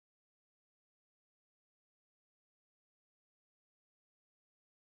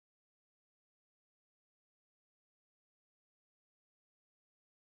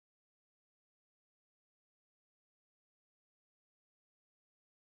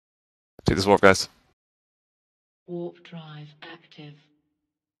Take this warp, guys. Warp drive active.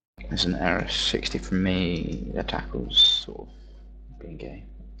 There's an error 60 from me. The tackle's sort of being gay.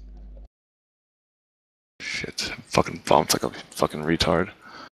 Shit, I'm fucking bumped like a fucking retard.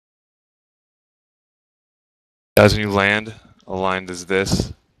 Guys, when you land, aligned as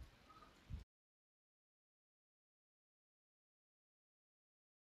this.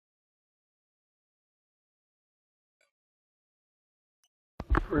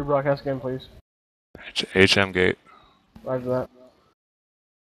 Rebroadcast again, please. HM gate. Roger that.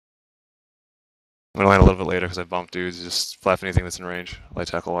 I'm gonna land a little bit later because I bumped dudes. Just flap anything that's in range, light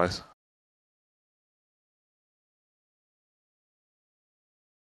tackle wise.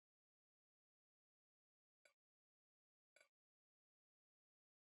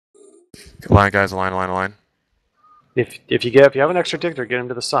 Line, guys, line. If you have an extra dictator, get him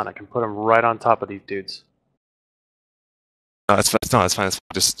to the sun. I can put him right on top of these dudes. No, that's fine.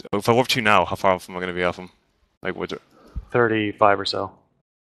 Just if I warp to you now, how far off am I gonna be off them? Like, would 35 or so.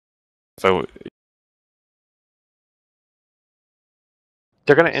 if I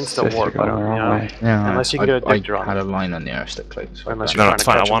They're gonna instant warp. I don't know. Yeah, Unless you can get a dictator on I had a them. line on the air stick click. So Unless no, you're it's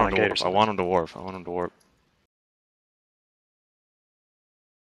trying fine. to I catch want them him on to gate warp. or I want him to warp.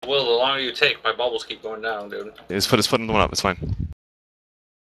 Well, the longer you take, my bubbles keep going down, dude. Just put the one up. It's fine.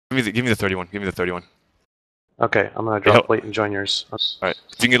 Give me the 31. Give me the 31. Okay, I'm gonna drop plate and join yours. All right.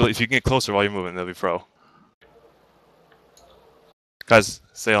 If you can get closer while you're moving, that'll be pro. Guys,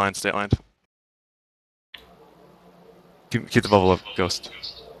 stay aligned. Stay aligned. Keep the bubble up, Ghost.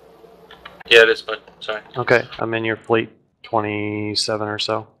 Yeah, it is, but sorry. Okay, I'm in your fleet 27 or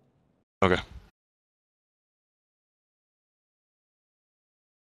so. Okay.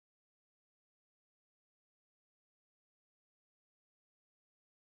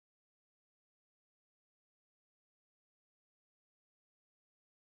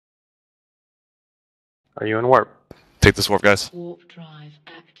 Are you in warp? Take this warp, guys. Warp drive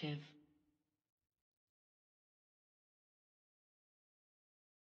active.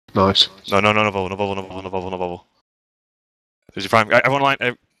 Nice. No bubble. There's your prime. Everyone line.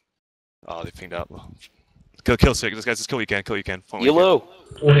 Oh, they pinged out. Kill sick. This guy's just kill what you can. Yellow.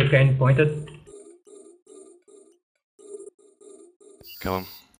 Hurricane pointed. Kill him.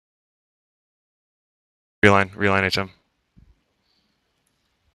 Reline HM.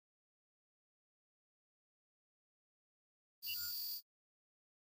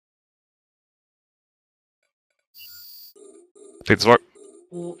 Take this warp.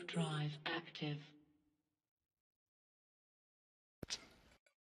 Warp drive active.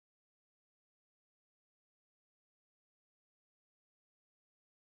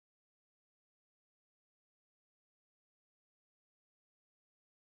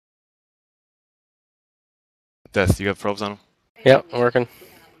 Death, you got probes on him? Yep, I'm working.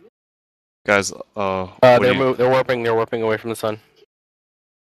 Guys, They're warping away from the sun.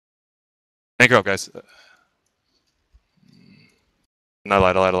 anchor up, guys. No,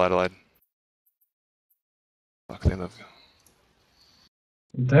 I lied. Fuck, they end up.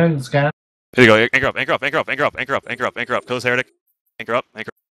 Then scan. Here you go, anchor up. Kill this heretic. Anchor up.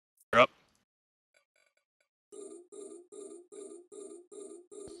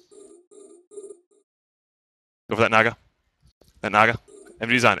 Go for that Naga.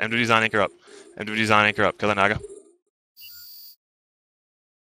 MD's on, anchor up. Kill that Naga.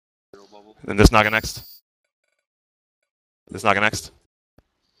 Then this Naga next.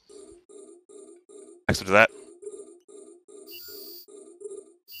 Next to that.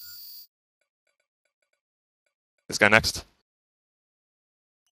 This guy next.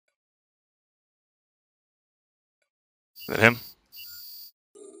 Then him.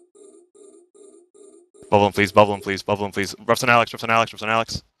 Bubble him, please. Roughs on Alex.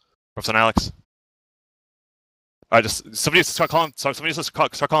 Alright, just somebody start calling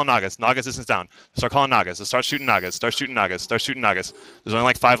Nagas. Nagas distance down. Start calling Nagas. Start shooting Nagas. There's only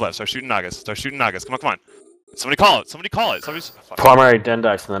like 5 left. Start shooting Nagas. Come on. Somebody call it. Primary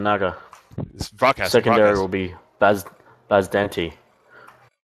Dendax and the Naga. It's broadcast. Secondary will be Bazdanti.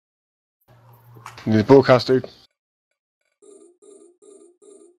 Need broadcast, dude.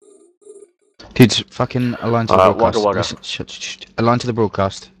 Dudes, fucking align to the broadcast. Wagga. Listen, shh. Align to the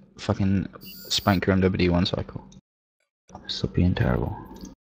broadcast. Fucking spank your MWD 1 cycle. Stop being terrible.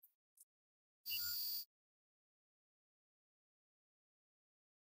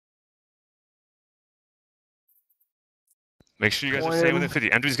 Make sure you guys are staying within 50.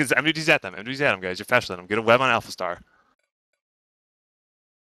 MWD's at them, guys. You're faster than them. Get a web on Alpha Star.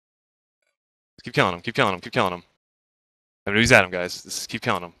 Keep killing them. MWD's at them, guys. Just keep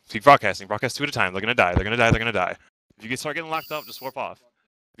killing them. Keep broadcasting. Broadcast 2 at a time. They're gonna die. If you start getting locked up, just warp off.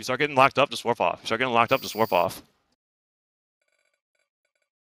 If you start getting locked up, just warp off. If you start getting locked up, just warp off.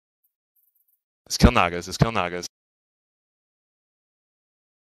 Just kill nagas. Just kill nagas.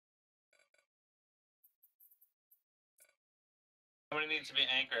 Somebody needs to be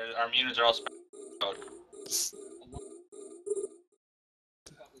anchored. Our muninns are all out.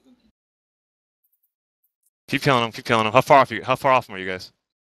 Keep killing them. Keep killing them. How far off them are you guys?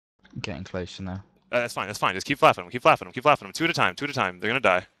 Getting closer now. That's fine. That's fine. Just keep flapping them. Keep flapping them. Keep flapping them. Two at a time. Two at a time. They're gonna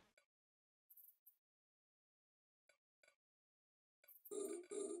die.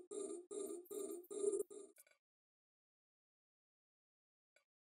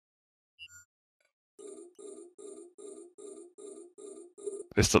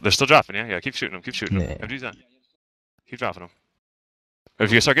 They're still dropping, yeah? Yeah, keep shooting them, keep shooting them. Yeah. MG's done. Keep dropping them.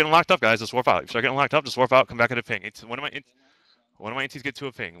 If you start getting locked up, guys, just warp out. If you start getting locked up, just warp out, come back at a ping. One of my NTs get to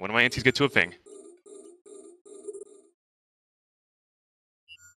a ping. One of my NTs get to a ping.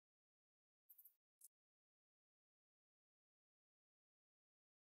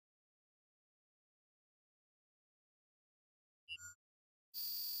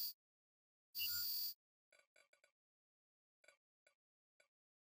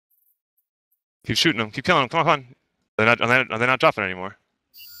 Keep shooting them, keep killing them, come on. Are they not dropping anymore?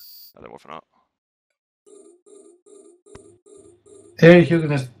 Oh, they're morphing out. Hey,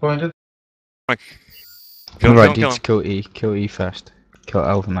 Hugo is pointed. Kill Alright, him, dudes, kill E. Kill E first. Kill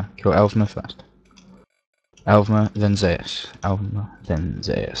Elvma. Kill Elvma first. Elvma, then Zeus. Elvma, then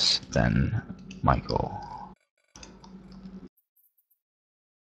Zeus. Then Michael.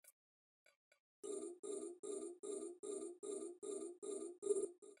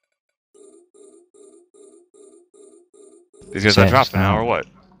 These guys are dropping now, or what?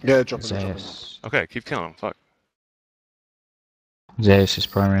 Yeah, dropping. Zeus. Okay, keep killing them, fuck. Zeus is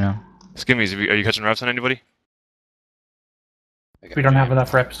primary now. Skimmies, are you catching reps on anybody? We don't have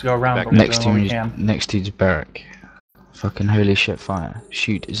enough reps to go around, but we're Next doing what we to can. next dude's Barrack. Fucking holy shit fire.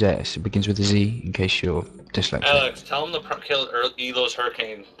 Shoot Zeus. It begins with a Z in case you're dyslexic. Alex, tell them to kill Elo's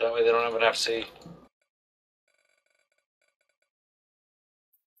Hurricane. That way they don't have an FC.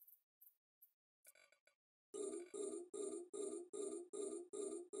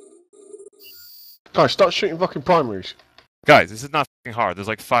 Guys, start shooting fucking primaries. Guys, this is not fucking hard. There's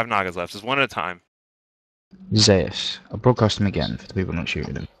like 5 nagas left. Just one at a time. Zeus. I'll broadcast him again for the people not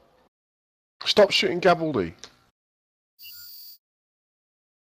shooting him. Stop shooting Gabaldi.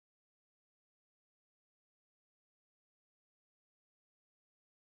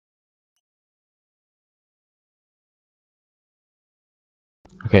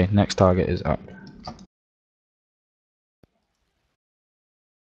 Okay, next target is up.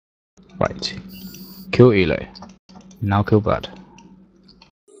 Right. Kill Elo. Now kill Bud.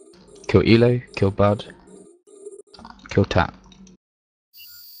 Kill Elo, kill Bud. Kill Tap.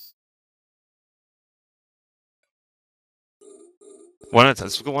 One at a time.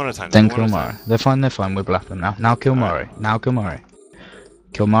 Let's go one at a time. Then Let's go kill one at a Mari. time. They're fine, we're blapping now. Now kill Mari. Now kill Mari.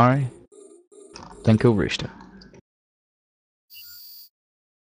 Kill Mari. Then kill Rooster.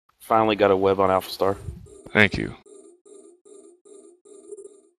 Finally got a web on Alpha Star. Thank you.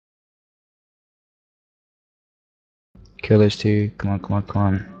 Kill those two. Come on.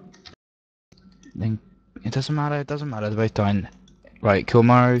 Then it doesn't matter, they're both dying. Right, kill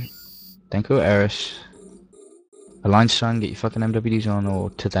Mari. Then kill Eris. Align Sun, get your fucking MWDs on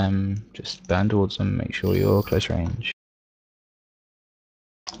or to them. Just burn towards them, make sure you're close range.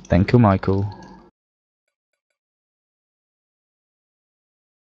 Then kill Michael.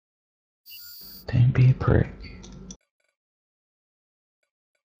 Don't be a prick.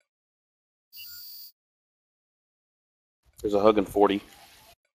 There's a hug in 40.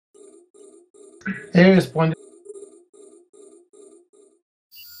 Hey, is pointed.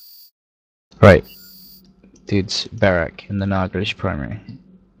 Right. Dude's Barrack in the Nagas primary.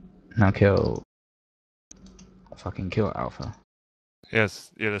 Now kill. Fucking kill Alpha.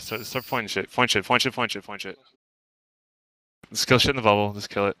 Yes, yeah, start pointing shit. Point shit. Just kill shit in the bubble. Just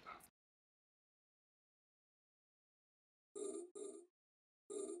kill it.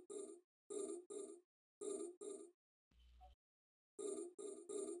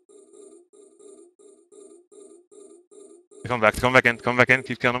 Come back in,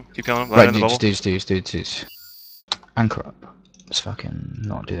 keep killing them, Right, in the bubble. dudes. Anchor up. Let's fucking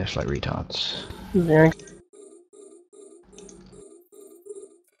not do this like retards. Yeah.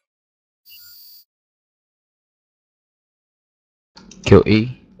 Kill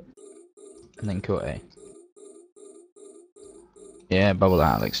E. And then kill A. Yeah, bubble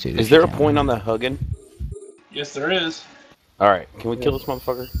Alex, dude. Is there a point on that hugging? Yes, there is. Alright, can we kill this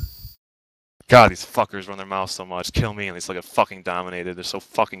motherfucker? God, these fuckers run their mouth so much. Kill me and they still get fucking dominated. They're so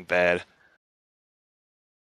fucking bad.